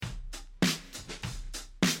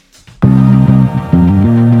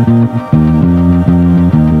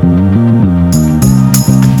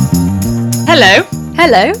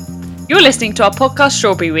Hello. You're listening to our podcast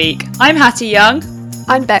Strawberry Week. I'm Hattie Young.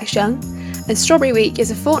 I'm Bex Young, and Strawberry Week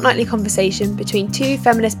is a fortnightly conversation between two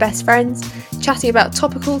feminist best friends chatting about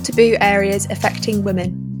topical taboo areas affecting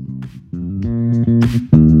women.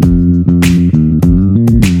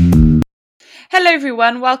 Hello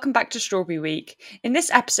everyone, welcome back to Strawberry Week. In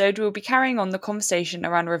this episode we'll be carrying on the conversation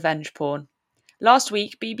around revenge porn. Last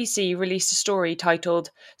week, BBC released a story titled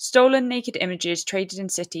Stolen Naked Images Traded in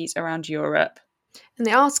Cities Around Europe. And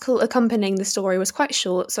the article accompanying the story was quite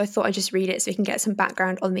short, so I thought I'd just read it so we can get some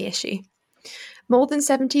background on the issue. More than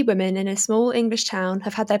 70 women in a small English town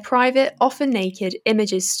have had their private, often naked,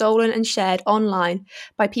 images stolen and shared online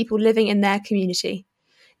by people living in their community.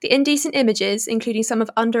 The indecent images, including some of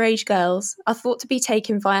underage girls, are thought to be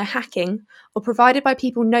taken via hacking or provided by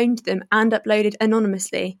people known to them and uploaded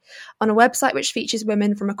anonymously on a website which features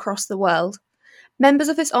women from across the world. Members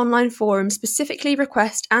of this online forum specifically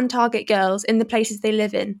request and target girls in the places they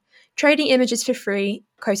live in, trading images for free,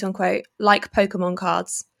 quote-unquote, like Pokemon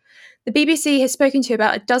cards. The BBC has spoken to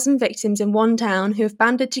about a dozen victims in one town who have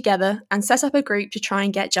banded together and set up a group to try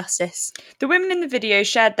and get justice. The women in the video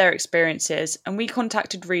shared their experiences, and we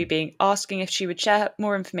contacted Ruby asking if she would share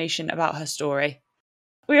more information about her story.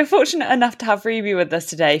 We are fortunate enough to have Ruby with us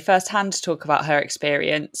today, firsthand to talk about her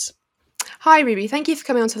experience. Hi Ruby, thank you for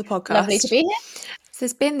coming onto the podcast. Lovely to be here. So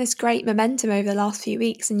there's been this great momentum over the last few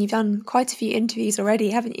weeks and you've done quite a few interviews already,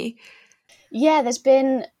 haven't you? Yeah, there's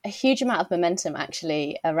been a huge amount of momentum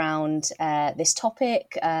actually around this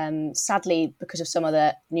topic, sadly because of some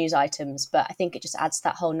other news items, but I think it just adds to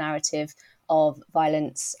that whole narrative of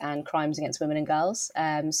violence and crimes against women and girls.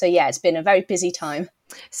 So yeah, it's been a very busy time.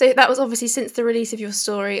 So that was obviously since the release of your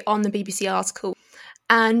story on the BBC article.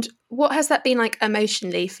 And what has that been like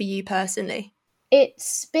emotionally for you personally?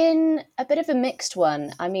 It's been a bit of a mixed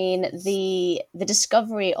one. I mean, the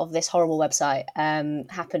discovery of this horrible website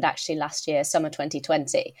happened actually last year, summer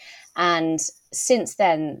 2020. And since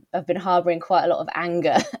then, I've been harbouring quite a lot of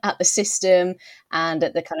anger at the system and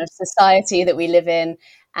at the kind of society that we live in.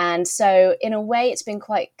 And so in a way, it's been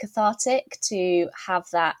quite cathartic to have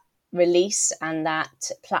that release and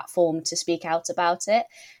that platform to speak out about it.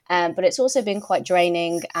 But it's also been quite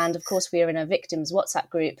draining. And of course, we are in a victims WhatsApp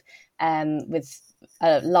group with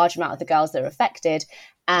a large amount of the girls that are affected.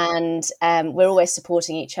 And we're always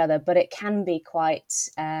supporting each other, but it can be quite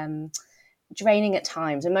draining at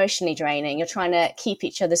times, emotionally draining. You're trying to keep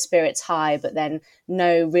each other's spirits high, but then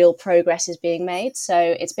no real progress is being made. So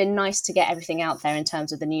it's been nice to get everything out there in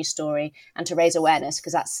terms of the news story and to raise awareness,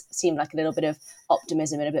 because that seemed like a little bit of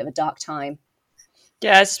optimism in a bit of a dark time.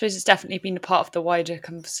 Yeah, I suppose it's definitely been a part of the wider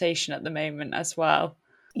conversation at the moment as well.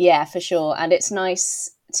 Yeah, for sure. And it's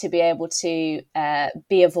nice to be able to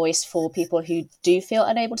be a voice for people who do feel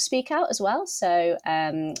unable to speak out as well. So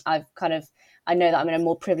I know that I'm in a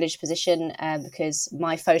more privileged position because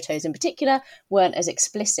my photos in particular weren't as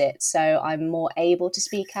explicit. So I'm more able to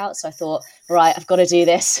speak out. So I thought, right, I've got to do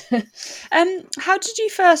this. How did you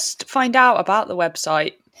first find out about the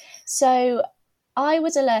website? So I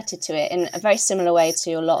was alerted to it in a very similar way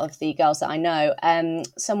to a lot of the girls that I know.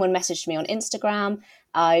 Someone messaged me on Instagram.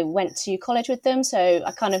 I went to college with them, so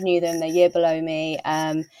I kind of knew them. They're a year below me.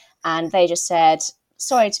 And they just said,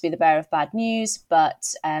 sorry to be the bearer of bad news, but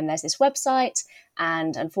there's this website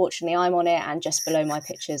and unfortunately I'm on it and just below my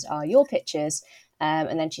pictures are your pictures.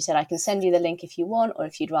 And then she said, I can send you the link if you want, or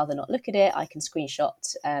if you'd rather not look at it, I can screenshot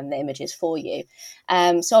the images for you.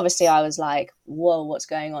 So obviously I was like, whoa, what's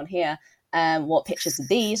going on here? What pictures are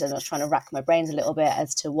these? And I was trying to rack my brains a little bit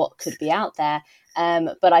as to what could be out there.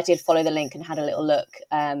 But I did follow the link and had a little look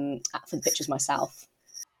for the pictures myself.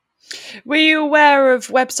 Were you aware of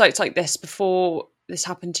websites like this before this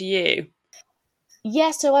happened to you?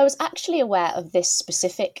 Yeah, so I was actually aware of this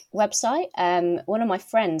specific website. One of my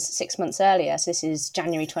friends 6 months earlier, so this is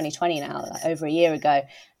January 2020 now, like over a year ago,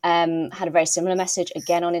 had a very similar message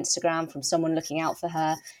again on Instagram from someone looking out for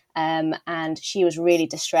her. And she was really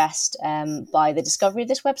distressed by the discovery of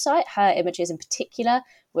this website. Her images in particular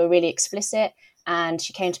were really explicit, and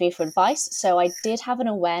she came to me for advice. So I did have an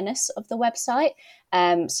awareness of the website.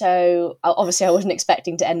 So obviously I wasn't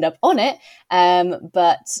expecting to end up on it,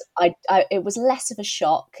 but it was less of a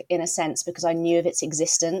shock in a sense because I knew of its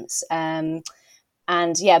existence.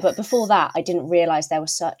 But before that, I didn't realise there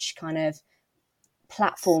was such kind of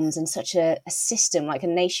platforms and such a system, like a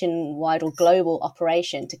nationwide or global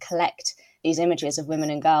operation to collect these images of women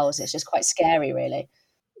and girls. It's just quite scary, really.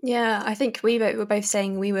 Yeah, I think we were both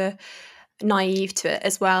saying we were naive to it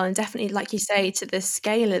as well, and definitely, like you say, to the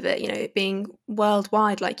scale of it, you know, it being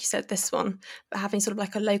worldwide, like you said, this one, but having sort of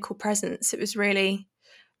like a local presence. It was really,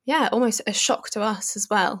 almost a shock to us as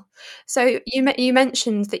well. So you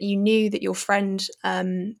mentioned that you knew that your friend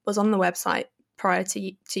was on the website prior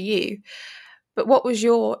to you, but what was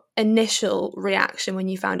your initial reaction when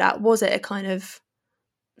you found out? Was it a kind of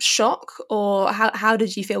shock, or how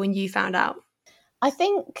did you feel when you found out? I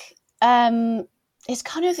think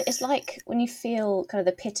it's like when you feel kind of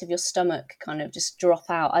the pit of your stomach kind of just drop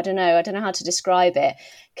out. I don't know how to describe it,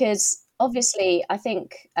 because obviously I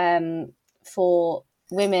think for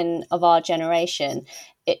women of our generation,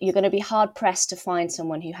 you're going to be hard pressed to find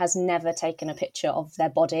someone who has never taken a picture of their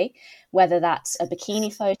body, whether that's a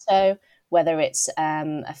bikini photo, whether it's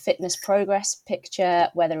a fitness progress picture,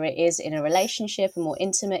 whether it is in a relationship, a more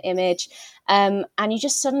intimate image. And you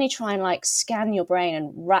just suddenly try and like scan your brain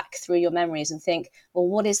and rack through your memories and think, well,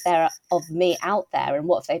 what is there of me out there, and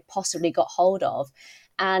what have they possibly got hold of?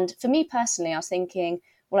 And for me personally, I was thinking,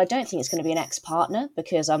 well, I don't think it's going to be an ex-partner,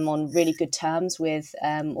 because I'm on really good terms with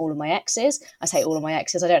all of my exes. I say all of my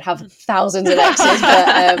exes. I don't have thousands of exes,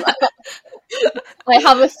 but I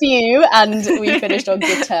have a few, and we finished on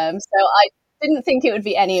good terms. So I didn't think it would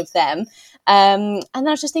be any of them. And then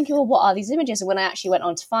I was just thinking, well, what are these images? And when I actually went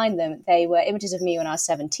on to find them, they were images of me when I was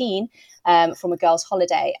 17 from a girls'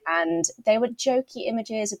 holiday. And they were jokey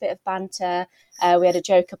images, a bit of banter. We had a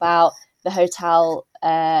joke about the hotel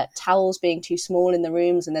towels being too small in the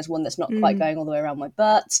rooms, and there's one that's not quite going all the way around my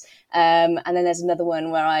butt. And then there's another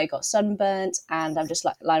one where I got sunburnt and I'm just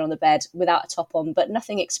like lying on the bed without a top on, but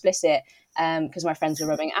nothing explicit, because my friends were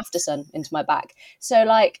rubbing after sun into my back. So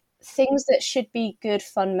like things that should be good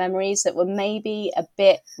fun memories that were maybe a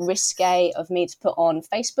bit risque of me to put on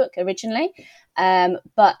Facebook originally.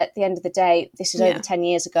 But at the end of the day, this is over 10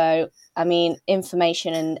 years ago. I mean,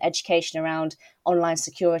 information and education around online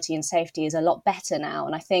security and safety is a lot better now.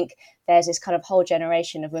 And I think there's this kind of whole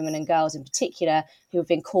generation of women and girls in particular who have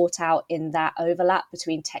been caught out in that overlap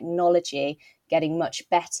between technology getting much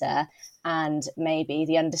better and maybe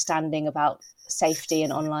the understanding about safety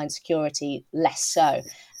and online security less so.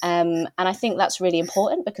 And I think that's really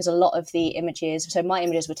important, because a lot of the images, so my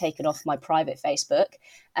images were taken off my private Facebook.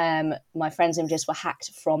 My friend's images were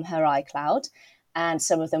hacked from her iCloud, and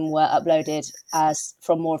some of them were uploaded as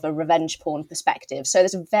from more of a revenge porn perspective. So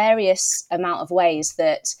there's a various amount of ways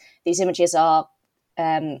that these images are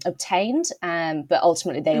obtained, but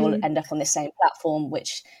ultimately they all end up on the same platform,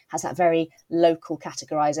 which has that very local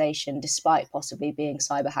categorization, despite possibly being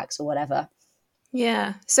cyber hacks or whatever.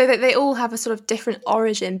 Yeah, so that they all have a sort of different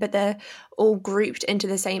origin, but they're all grouped into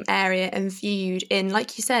the same area and viewed in,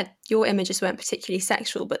 like you said, your images weren't particularly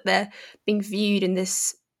sexual, but they're being viewed in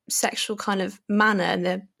this sexual kind of manner,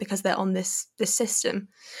 and because they're on this system.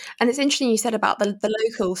 And it's interesting you said about the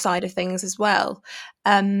local side of things as well,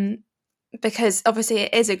 because obviously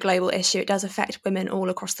it is a global issue. It does affect women all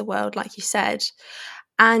across the world, like you said.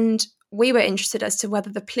 And we were interested as to whether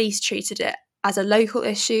the police treated it as a local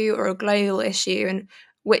issue or a global issue, and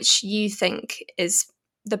which you think is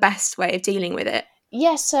the best way of dealing with it.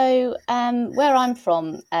 Yeah, so where I'm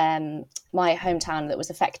from, my hometown that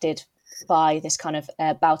was affected by this kind of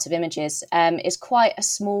bout of images is quite a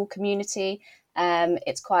small community.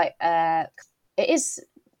 It's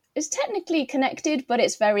technically connected, but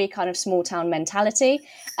it's very kind of small town mentality.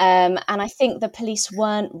 And I think the police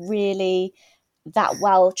weren't really that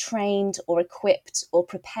well trained or equipped or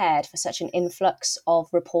prepared for such an influx of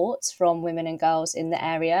reports from women and girls in the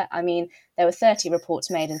area. I mean, there were 30 reports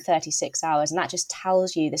made in 36 hours, and that just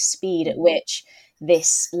tells you the speed at which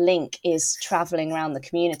this link is traveling around the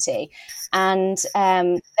community. And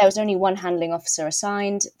there was only one handling officer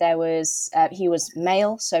assigned. He was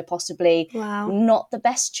male, so possibly not the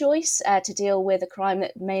best choice to deal with a crime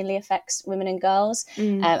that mainly affects women and girls,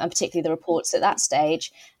 and particularly the reports at that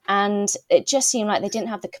stage. And it just seemed like they didn't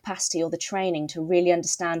have the capacity or the training to really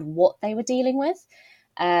understand what they were dealing with.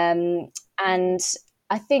 And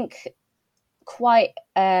I think quite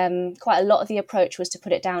a lot of the approach was to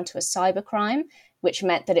put it down to a cybercrime, which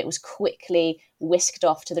meant that it was quickly whisked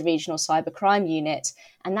off to the regional cybercrime unit,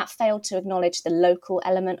 and that failed to acknowledge the local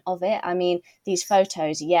element of it. I mean, these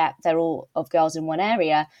photos, they're all of girls in one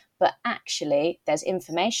area, but actually there's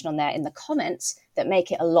information on there in the comments that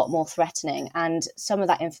make it a lot more threatening. And some of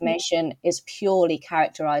that information is purely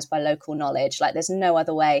characterized by local knowledge. Like there's no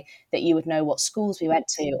other way that you would know what schools we went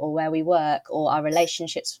to or where we work or our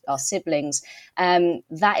relationships, our siblings.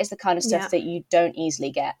 That is the kind of stuff that you don't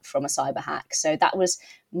easily get from a cyber hack. So that was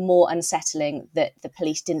more unsettling that the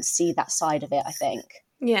police didn't see that side of it, I think.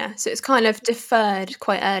 Yeah, so it's kind of deferred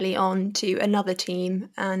quite early on to another team,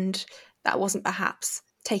 and that wasn't perhaps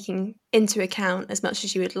taking into account as much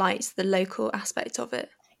as you would like the local aspect of it.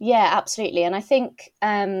 Yeah, absolutely. And I think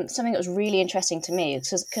something that was really interesting to me,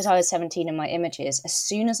 because I was 17 in my images, as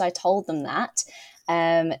soon as I told them that,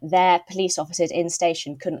 their police officers in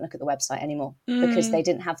station couldn't look at the website anymore because they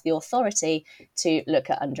didn't have the authority to look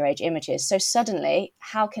at underage images. So suddenly,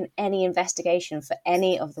 how can any investigation for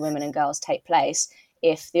any of the women and girls take place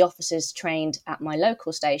if the officers trained at my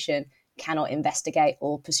local station cannot investigate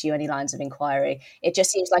or pursue any lines of inquiry? It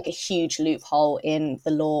just seems like a huge loophole in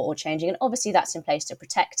the law or changing. And obviously that's in place to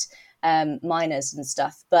protect minors and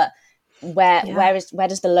stuff. But where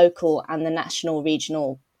does the local and the national,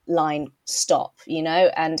 regional line stop,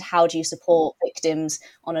 and how do you support victims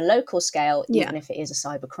on a local scale, even if it is a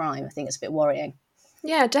cyber crime? I think it's a bit worrying.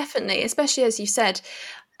 Yeah, definitely, especially as you said,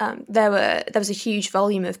 there was a huge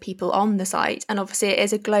volume of people on the site, and obviously it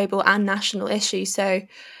is a global and national issue, so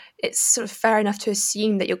it's sort of fair enough to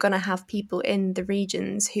assume that you're going to have people in the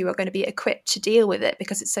regions who are going to be equipped to deal with it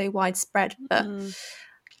because it's so widespread. But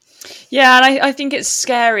yeah, and I think it's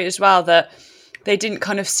scary as well that they didn't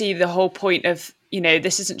kind of see the whole point of,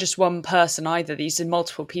 this isn't just one person either. These are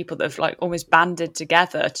multiple people that have like almost banded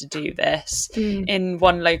together to do this in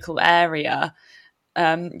one local area.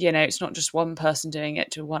 It's not just one person doing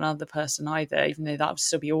it to one other person either, even though that would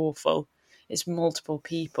still be awful. It's multiple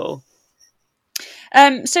people.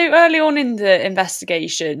 So early on in the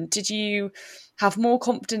investigation, did you have more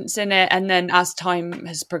confidence in it? And then as time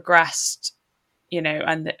has progressed,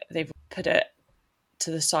 and they've put it to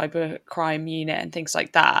the cybercrime unit and things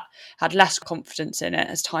like that, had less confidence in it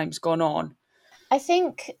as time's gone on? I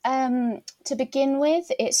think to begin with,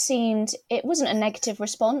 it wasn't a negative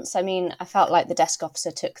response. I mean, I felt like the desk officer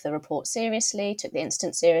took the report seriously, took the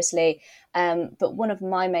incident seriously. But one of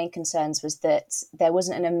my main concerns was that there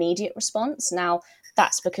wasn't an immediate response. Now,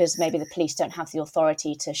 that's because maybe the police don't have the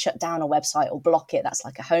authority to shut down a website or block it. That's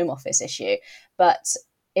like a Home Office issue. But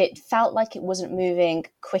it felt like it wasn't moving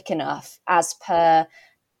quick enough as per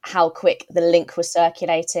how quick the link was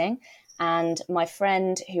circulating. And my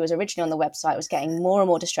friend who was originally on the website was getting more and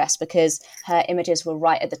more distressed because her images were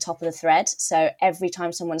right at the top of the thread. So every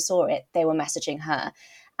time someone saw it, they were messaging her.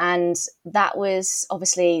 And that was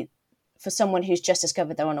obviously, for someone who's just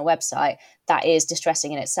discovered they're on a website, that is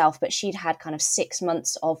distressing in itself. But she'd had kind of 6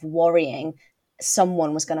 months of worrying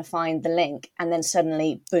someone was going to find the link, and then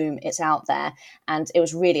suddenly, boom, it's out there. And it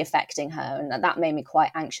was really affecting her. And that made me quite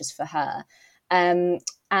anxious for her. And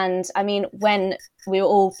I mean, when we were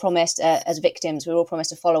all promised, as victims, we were all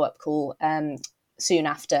promised a follow-up call soon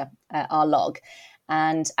after our log.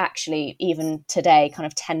 And actually, even today, kind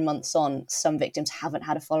of 10 months on, some victims haven't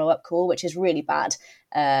had a follow-up call, which is really bad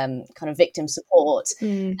kind of victim support.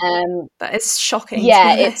 That is shocking.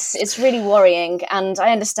 Yeah, it's really worrying. And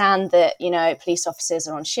I understand that, police officers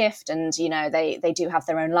are on shift and, they do have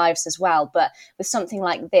their own lives as well. But with something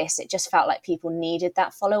like this, it just felt like people needed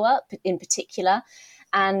that follow-up in particular.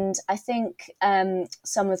 And I think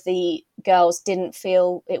some of the girls didn't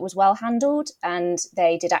feel it was well handled, and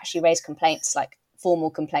they did actually raise complaints, like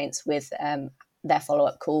formal complaints with their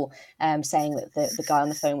follow-up call, saying that the guy on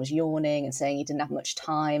the phone was yawning and saying he didn't have much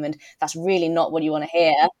time. And that's really not what you want to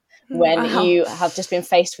hear when you have just been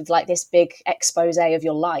faced with like this big expose of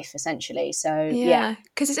your life, essentially. So yeah,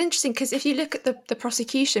 because it's interesting, because if you look at the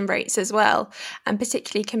prosecution rates as well, and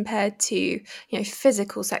particularly compared to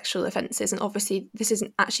physical sexual offences, and obviously this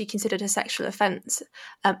isn't actually considered a sexual offence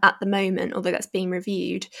at the moment, although that's being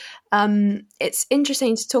reviewed. It's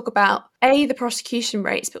interesting to talk about the prosecution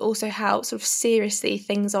rates, but also how sort of seriously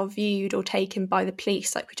things are viewed or taken by the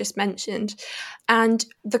police, like we just mentioned. And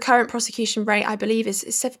the current prosecution rate, I believe, is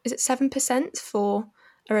it 7% for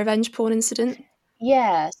a revenge porn incident?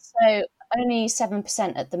 Yeah, so only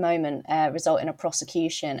 7% at the moment result in a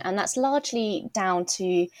prosecution, and that's largely down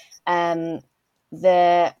to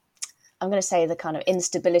I'm going to say the kind of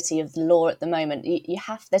instability of the law at the moment.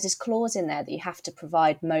 There's this clause in there that you have to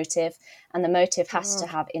provide motive, and the motive has to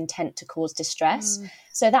have intent to cause distress.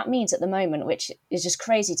 So that means at the moment, which is just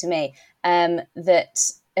crazy to me,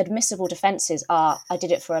 that admissible defences are, I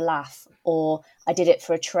did it for a laugh, or I did it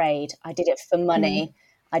for a trade, I did it for money,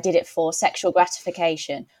 I did it for sexual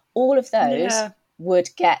gratification. All of those would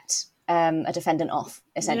get a defendant off,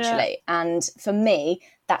 essentially. And for me,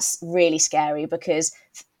 that's really scary, because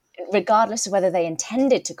regardless of whether they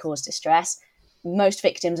intended to cause distress, most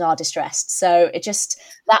victims are distressed. So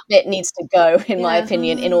that bit needs to go, in my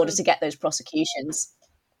opinion, in order to get those prosecutions.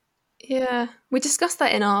 Yeah, we discussed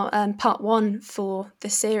that in our part 1 for the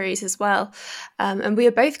series as well. And we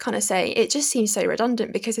were both kind of saying it just seems so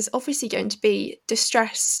redundant, because there's obviously going to be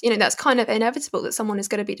distress. That's kind of inevitable that someone is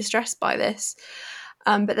going to be distressed by this.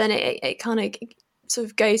 But then it kind of sort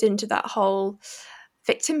of goes into that whole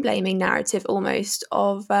victim blaming narrative almost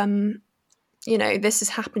of this has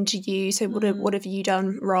happened to you, so what have you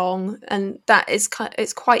done wrong? And that is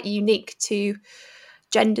it's quite unique to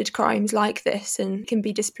gendered crimes like this and can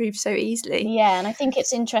be disproved so easily. Yeah, and I think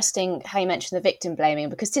it's interesting how you mentioned the victim blaming,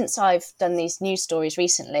 because since I've done these news stories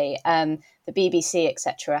recently, the BBC,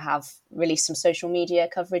 etc., have released some social media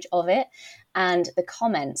coverage of it, and the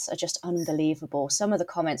comments are just unbelievable. Some of the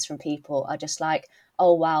comments from people are just like,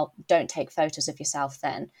 oh, well, don't take photos of yourself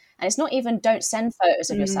then. And it's not even don't send photos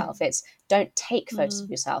of yourself, it's don't take photos of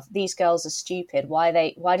yourself. These girls are stupid. Why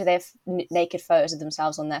do they have naked photos of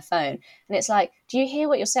themselves on their phone? And it's like, do you hear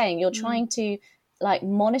what you're saying? You're trying to like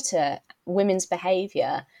monitor women's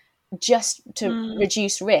behavior just to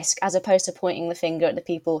reduce risk, as opposed to pointing the finger at the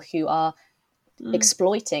people who are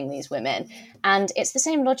exploiting these women. And it's the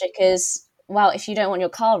same logic as, well, if you don't want your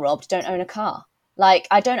car robbed, don't own a car. Like,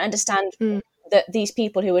 I don't understand that these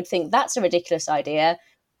people who would think that's a ridiculous idea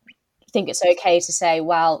think it's okay to say,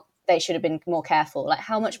 well, they should have been more careful. Like,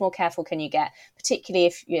 how much more careful can you get, particularly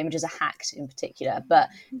if your images are hacked in particular? But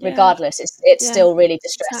regardless, it's still really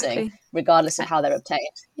distressing, regardless of how they're obtained.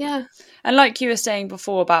 Yeah. And like you were saying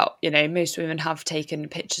before about, most women have taken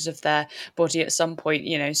pictures of their body at some point,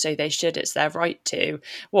 so they should, it's their right to.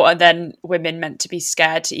 What are then women meant to be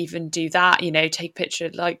scared to even do that? Take a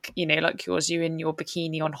picture like yours, you in your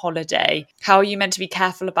bikini on holiday. How are you meant to be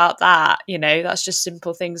careful about that? That's just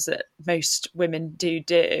simple things that most women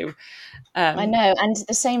do. I know, and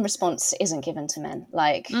the same response isn't given to men.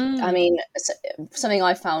 Like, I mean, something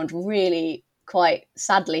I found really quite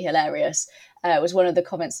sadly hilarious was one of the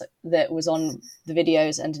comments that was on the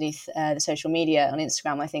videos underneath the social media on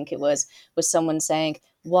Instagram, I think it was someone saying,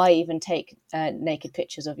 why even take naked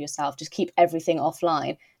pictures of yourself? Just keep everything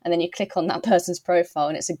offline. And then you click on that person's profile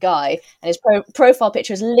and it's a guy, and his profile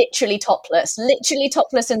picture is literally topless in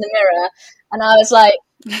the mirror. And I was like,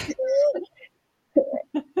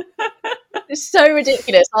 it's so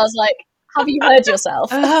ridiculous. I was like, have you heard yourself?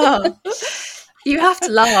 Oh, you have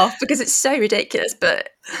to laugh because it's so ridiculous, but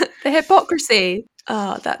the hypocrisy,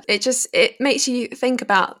 that it makes you think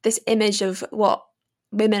about this image of what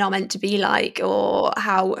women are meant to be like, or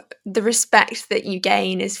how the respect that you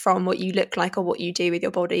gain is from what you look like or what you do with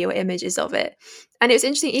your body or images of it. And it was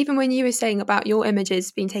interesting, even when you were saying about your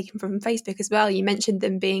images being taken from Facebook as well, you mentioned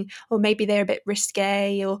them being, or maybe they're a bit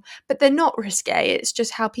risque, but they're not risque. It's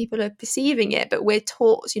just how people are perceiving it. But we're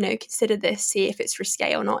taught, consider this, see if it's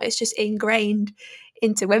risque or not. It's just ingrained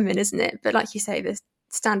into women, isn't it? But like you say, the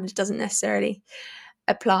standard doesn't necessarily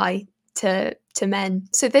apply to men.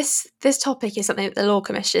 So this topic is something that the Law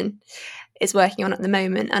Commission is working on at the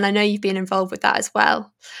moment, and I know you've been involved with that as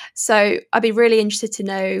well. So I'd be really interested to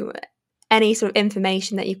know any sort of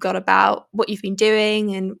information that you've got about what you've been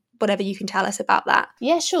doing and whatever you can tell us about that.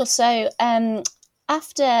 Yeah, sure. So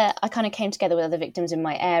after I kind of came together with other victims in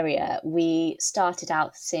my area, we started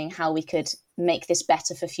out seeing how we could make this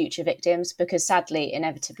better for future victims, because sadly,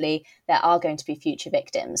 inevitably, there are going to be future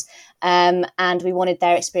victims. And we wanted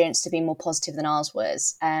their experience to be more positive than ours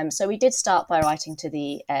was. So we did start by writing to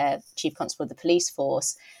the Chief Constable of the police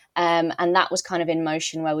force. And that was kind of in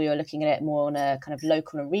motion, where we were looking at it more on a kind of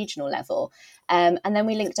local and regional level. And then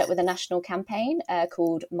we linked up with a national campaign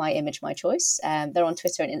called My Image, My Choice. They're on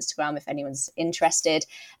Twitter and Instagram if anyone's interested.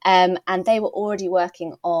 And they were already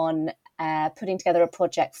working on putting together a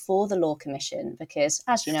project for the Law Commission, because,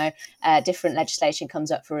 as you know, different legislation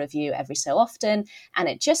comes up for review every so often. And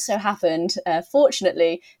it just so happened,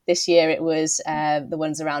 fortunately, this year it was the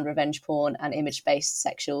ones around revenge porn and image-based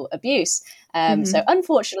sexual abuse. So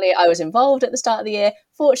unfortunately, I was involved at the start of the year.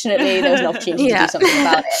 Fortunately, there was an opportunity to do something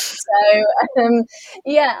about it. So,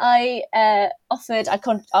 I offered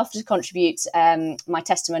to contribute my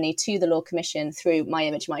testimony to the Law Commission through My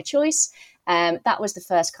Image, My Choice. That was the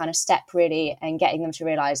first kind of step, really, in getting them to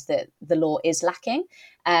realise that the law is lacking.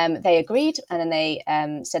 They agreed, and then they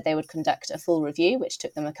said they would conduct a full review, which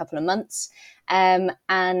took them a couple of months.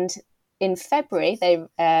 And in February, they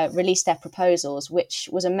released their proposals, which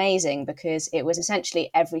was amazing, because it was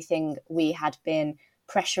essentially everything we had been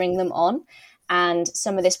pressuring them on. And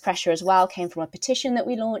some of this pressure as well came from a petition that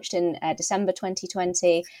we launched in December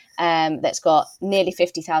 2020 that's got nearly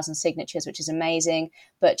 50,000 signatures, which is amazing,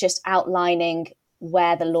 but just outlining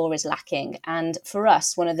where the law is lacking. And for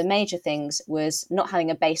us, one of the major things was not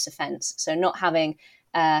having a base offence. So not having,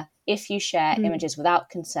 if you share images without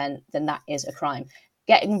consent, then that is a crime.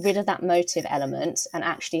 Getting rid of that motive element and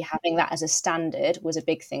actually having that as a standard was a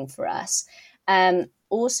big thing for us.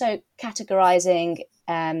 Also categorising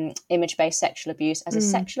image-based sexual abuse as a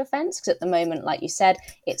sexual offence, because at the moment, like you said,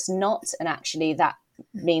 it's not, and actually that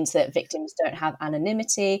means that victims don't have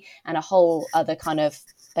anonymity, and a whole other kind of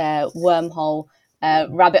wormhole,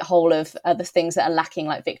 rabbit hole of other things that are lacking,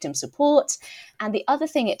 like victim support. And the other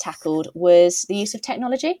thing it tackled was the use of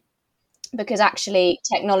technology, because actually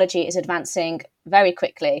technology is advancing very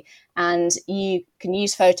quickly, and you can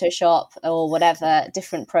use Photoshop or whatever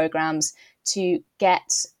different programs to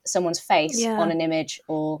get someone's face on an image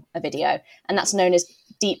or a video, and that's known as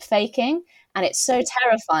deep faking. And it's so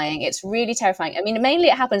terrifying. It's really terrifying. I mean, mainly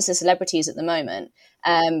it happens to celebrities at the moment,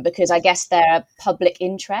 because I guess they're public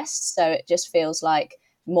interest, so it just feels like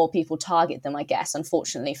more people target them, I guess,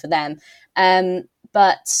 unfortunately for them.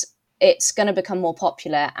 But it's going to become more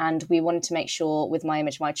popular, and we wanted to make sure with My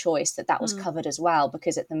Image, My Choice that was covered as well,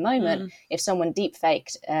 because at the moment, if someone deep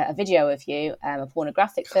faked a video of you, a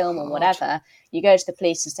pornographic film or whatever, you go to the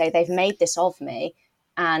police and say, they've made this of me,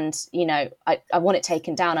 and, you know, I want it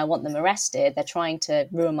taken down, I want them arrested, they're trying to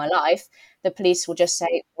ruin my life. The police will just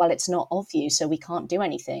say, well, it's not of you, so we can't do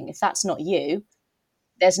anything. If that's not you,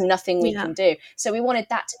 there's nothing we can do. So we wanted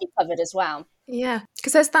that to be covered as well. Yeah,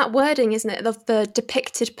 because there's that wording, isn't it, of the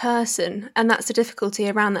depicted person, and that's the difficulty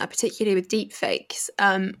around that, particularly with deepfakes,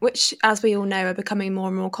 which, as we all know, are becoming more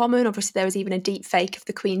and more common. Obviously, there was even a deepfake of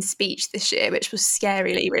the Queen's speech this year, which was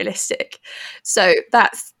scarily realistic. So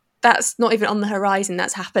that's not even on the horizon.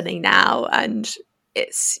 That's happening now, and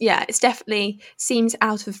it's definitely seems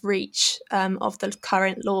out of reach of the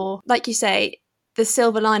current law. Like you say, the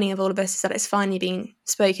silver lining of all of this is that it's finally being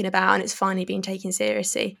spoken about and it's finally being taken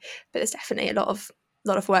seriously. But there's definitely a lot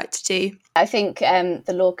of work to do. I think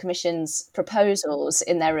the Law Commission's proposals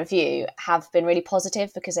in their review have been really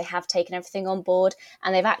positive, because they have taken everything on board,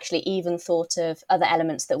 and they've actually even thought of other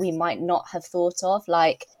elements that we might not have thought of,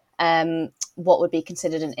 like what would be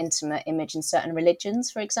considered an intimate image in certain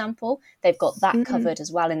religions, for example. They've got that covered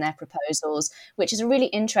as well in their proposals, which is a really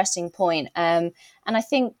interesting point. And I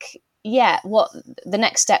think, what the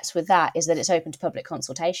next steps with that is that it's open to public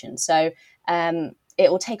consultation. So it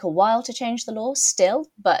will take a while to change the law still,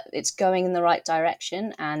 but it's going in the right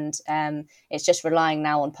direction, and it's just relying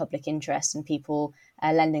now on public interest and people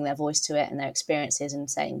lending their voice to it and their experiences and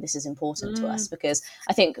saying this is important to us, because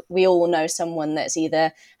I think we all know someone that's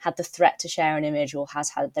either had the threat to share an image or has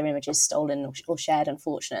had their images stolen or shared,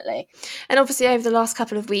 unfortunately. And obviously over the last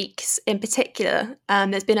couple of weeks in particular,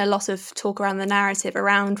 there's been a lot of talk around the narrative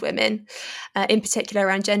around women, in particular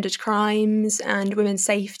around gendered crimes and women's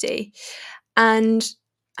safety. And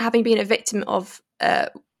having been a victim of,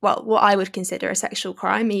 what I would consider a sexual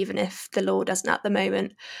crime, even if the law doesn't at the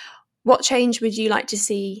moment, what change would you like to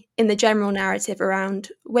see in the general narrative around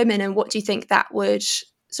women, and what do you think that would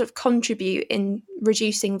sort of contribute in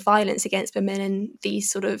reducing violence against women in these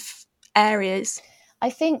sort of areas? I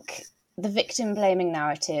think the victim blaming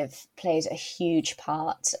narrative plays a huge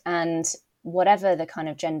part, and whatever the kind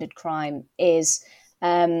of gendered crime is,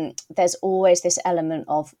 there's always this element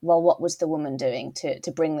of, well, what was the woman doing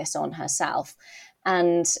to bring this on herself?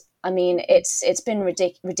 And I mean, it's been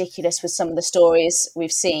ridiculous with some of the stories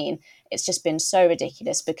we've seen. It's just been so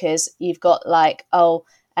ridiculous, because you've got like, the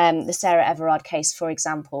Sarah Everard case, for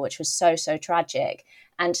example, which was so tragic.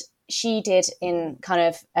 And she did, in kind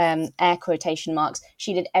of air quotation marks,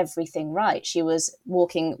 she did everything right. She was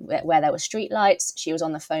walking where there were street lights. She was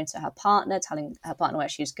on the phone to her partner, telling her partner where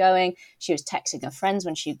she was going. She was texting her friends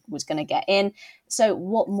when she was going to get in. So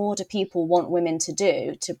what more do people want women to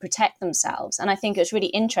do to protect themselves? And I think it was really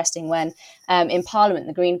interesting when in Parliament,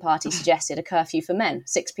 the Green Party suggested a curfew for men,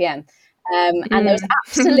 6 p.m. And there was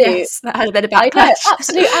absolute, that had a bit of backlash.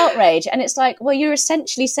 Absolute outrage. And it's like, well, you're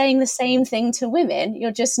essentially saying the same thing to women.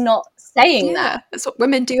 You're just not saying that. That's what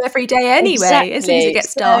women do every day anyway. Exactly. As soon as it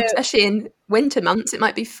gets dark, especially in winter months, it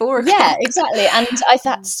might be 4 o'clock. Yeah, exactly. And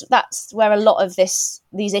that's where a lot of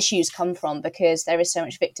these issues come from, because there is so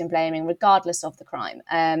much victim blaming, regardless of the crime.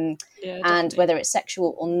 And whether it's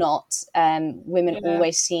sexual or not, women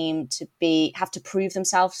always seem to have to prove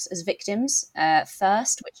themselves as victims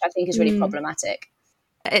first, which I think is really problematic.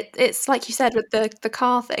 It's like you said with the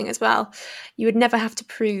car thing as well. You would never have to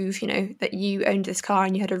prove, that you owned this car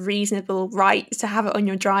and you had a reasonable right to have it on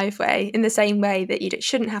your driveway, in the same way that you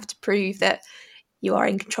shouldn't have to prove that you are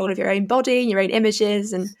in control of your own body and your own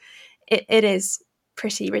images. And it is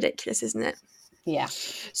pretty ridiculous, isn't it? Yeah.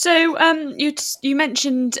 So you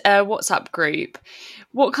mentioned a WhatsApp group.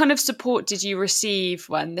 What kind of support did you receive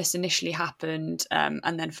when this initially happened,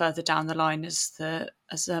 and then further down the line as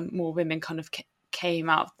more women kind of came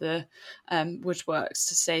out of the woodworks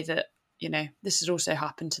to say that, this has also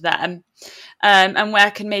happened to them, and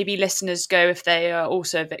where can maybe listeners go if they are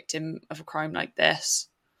also a victim of a crime like this?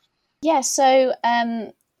 Yeah, so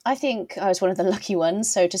I think I was one of the lucky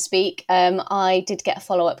ones, so to speak. I did get a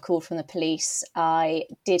follow-up call from the police. I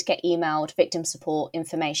did get emailed victim support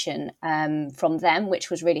information from them, which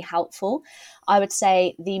was really helpful. I would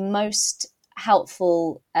say the most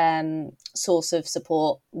helpful source of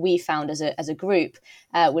support we found as a group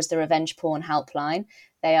was the Revenge Porn Helpine.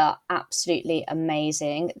 They are absolutely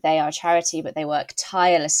amazing. They are a charity, but they work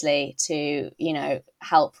tirelessly to,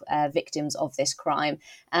 help victims of this crime.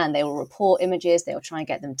 And they will report images. They will try and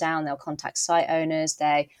get them down. They'll contact site owners.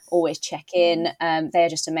 They always check in. They are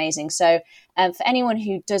just amazing. So for anyone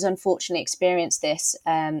who does unfortunately experience this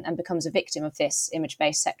and becomes a victim of this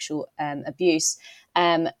image-based sexual abuse,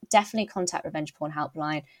 definitely contact Revenge Porn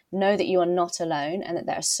Helpline. Know that you are not alone and that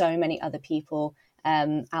there are so many other people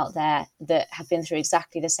out there that have been through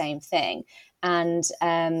exactly the same thing. And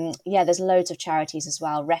there's loads of charities as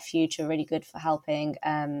well. Refuge are really good for helping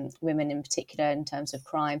women in particular in terms of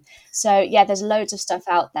crime. So there's loads of stuff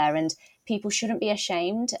out there, and people shouldn't be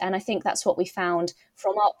ashamed. And I think that's what we found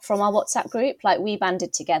from our WhatsApp group. Like, we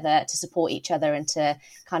banded together to support each other and to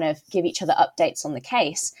kind of give each other updates on the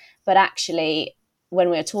case. But actually, when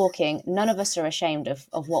we were talking, none of us are ashamed of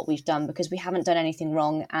what we've done, because we haven't done anything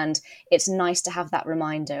wrong. And it's nice to have that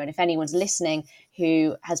reminder. And if anyone's listening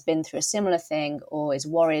who has been through a similar thing or is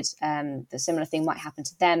worried the similar thing might happen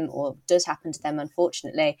to them or does happen to them,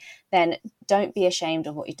 unfortunately, then don't be ashamed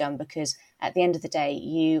of what you've done, because at the end of the day,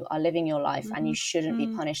 you are living your life and you shouldn't be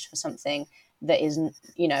punished for something that isn't,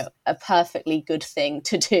 a perfectly good thing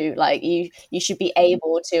to do. Like, you should be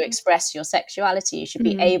able to express your sexuality. You should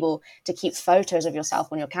be able to keep photos of yourself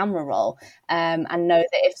on your camera roll, and know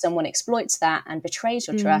that if someone exploits that and betrays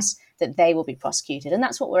your trust, that they will be prosecuted. And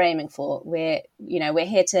that's what we're aiming for. We're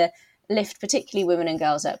here to lift particularly women and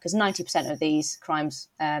girls up, because 90% of these crimes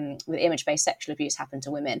with image-based sexual abuse happen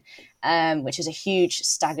to women, which is a huge,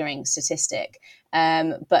 staggering statistic.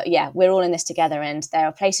 But we're all in this together, and there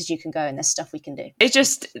are places you can go and there's stuff we can do. It's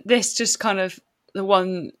just kind of the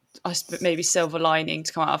one, maybe silver lining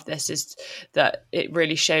to come out of this is that it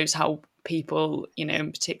really shows how people,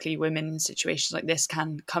 and particularly women in situations like this,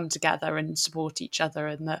 can come together and support each other,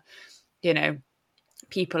 and that,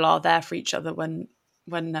 people are there for each other when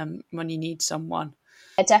you need someone.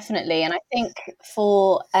 Definitely. And I think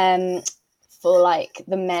for like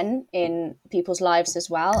the men in people's lives as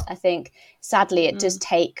well, I think sadly it does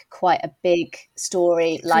take quite a big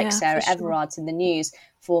story like Sarah Everard's in the news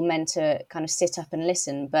for men to kind of sit up and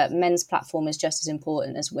listen. But men's platform is just as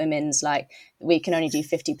important as women's. Like, we can only do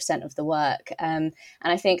 50% of the work. And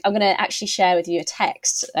I think I'm going to actually share with you a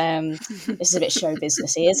text. This is a bit show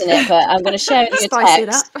businessy, isn't it? But I'm going to share with you a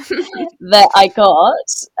text that I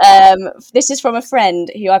got. This is from a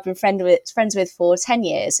friend who I've been friends with for 10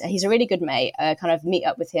 years. He's a really good mate. Kind of meet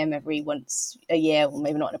up with him every once a year, or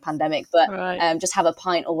maybe not in a pandemic, but just have a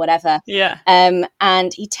pint or whatever. Yeah.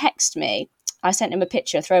 And he texted me. I sent him a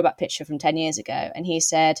throwback picture from 10 years ago. And he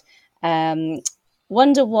said,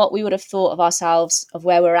 wonder what we would have thought of ourselves, of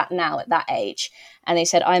where we're at now at that age. And he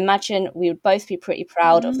said, I imagine we would both be pretty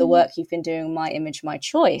proud of the work you've been doing, My Image, My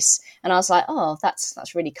Choice. And I was like, oh,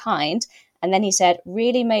 that's really kind. And then he said,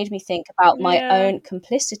 really made me think about my own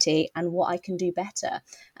complicity and what I can do better.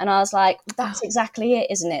 And I was like, that's exactly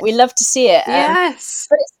it, isn't it? We love to see it. Yes.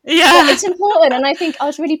 But it's important. And I think I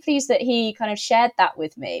was really pleased that he kind of shared that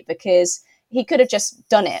with me, because he could have just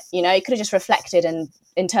done it, he could have just reflected and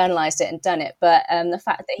internalized it and done it. But the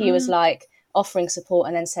fact that he was like offering support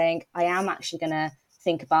and then saying, I am actually going to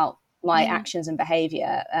think about my actions and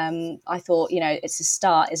behavior. I thought, it's a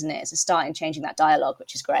start, isn't it? It's a start in changing that dialogue,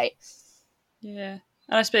 which is great. Yeah.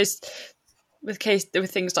 And I suppose with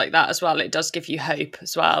things like that as well, it does give you hope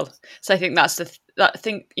as well. So I think that's that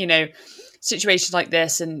thing, situations like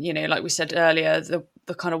this, and, like we said earlier,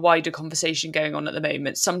 the kind of wider conversation going on at the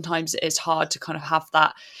moment, sometimes it is hard to kind of have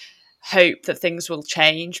that hope that things will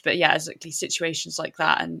change. But exactly, situations like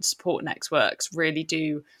that and support networks really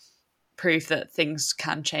do prove that things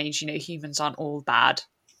can change. Humans aren't all bad.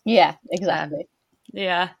 Yeah, exactly.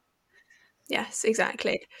 Yes,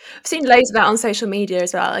 exactly. I've seen loads of that on social media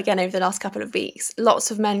as well, again, over the last couple of weeks.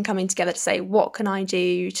 Lots of men coming together to say, what can I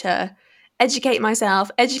do to educate myself,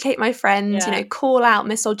 educate my friends, call out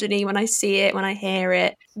misogyny when I see it, when I hear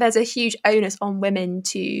it. There's a huge onus on women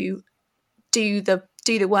to do the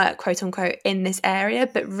work, quote unquote, in this area,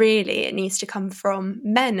 but really it needs to come from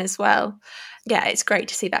men as well. Yeah, it's great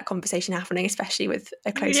to see that conversation happening, especially with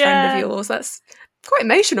a close friend of yours. That's quite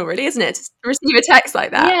emotional, really, isn't it? To receive a text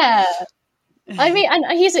like that. Yeah. I mean, and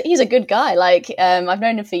he's a good guy. Like, I've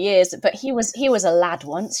known him for years, but he was a lad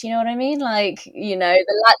once. You know what I mean? Like,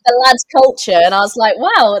 the lad's culture, and I was like,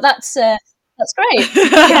 wow, that's great.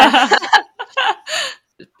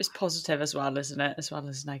 positive as well, isn't it? As well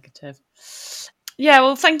as negative. Yeah,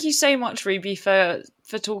 well, thank you so much, Ruby, for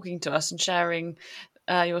talking to us and sharing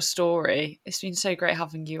your story. It's been so great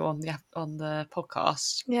having you on the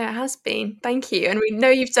podcast. Yeah, it has been. Thank you. And we know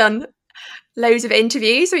you've done loads of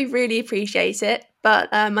interviews. We really appreciate it. But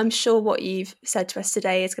I'm sure what you've said to us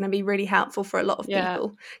today is going to be really helpful for a lot of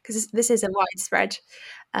people, because this is a widespread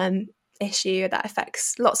issue that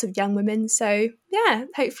affects lots of young women. So yeah,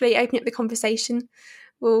 hopefully opening up the conversation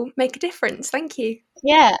will make a difference. Thank you.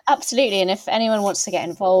 Yeah, absolutely. And if anyone wants to get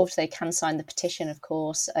involved, they can sign the petition, of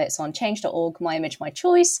course. It's on change.org, My Image, My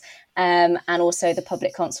Choice. And also the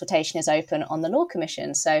public consultation is open on the Law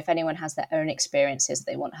Commission. So if anyone has their own experiences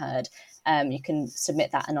they want heard, you can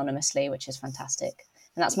submit that anonymously, which is fantastic.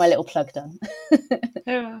 And that's my little plug done.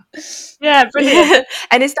 Yeah, brilliant.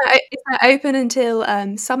 And is that open until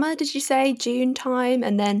summer, did you say? June time?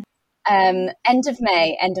 And then? End of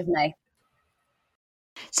May.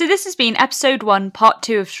 So this has been episode 1, part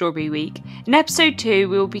 2 of Strawberry Week. In episode 2,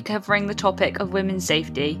 we will be covering the topic of women's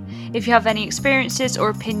safety. If you have any experiences or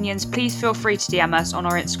opinions, please feel free to DM us on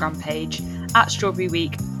our Instagram page @Strawberry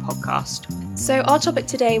Week Podcast. So our topic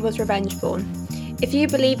today was revenge porn. If you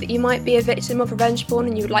believe that you might be a victim of revenge porn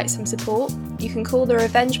and you would like some support, you can call the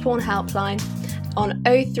Revenge Porn Helpine on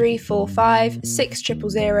 0345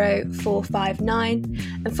 600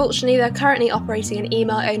 459. Unfortunately, they're currently operating an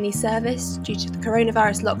email-only service due to the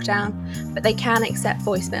coronavirus lockdown, but they can accept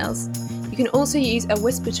voicemails. You can also use a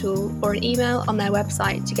whisper tool or an email on their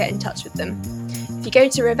website to get in touch with them. If you go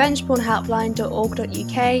to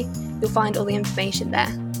revengepornhelpline.org.uk, you'll find all the information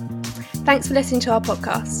there. Thanks for listening to our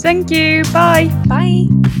podcast. Thank you. Bye. Bye.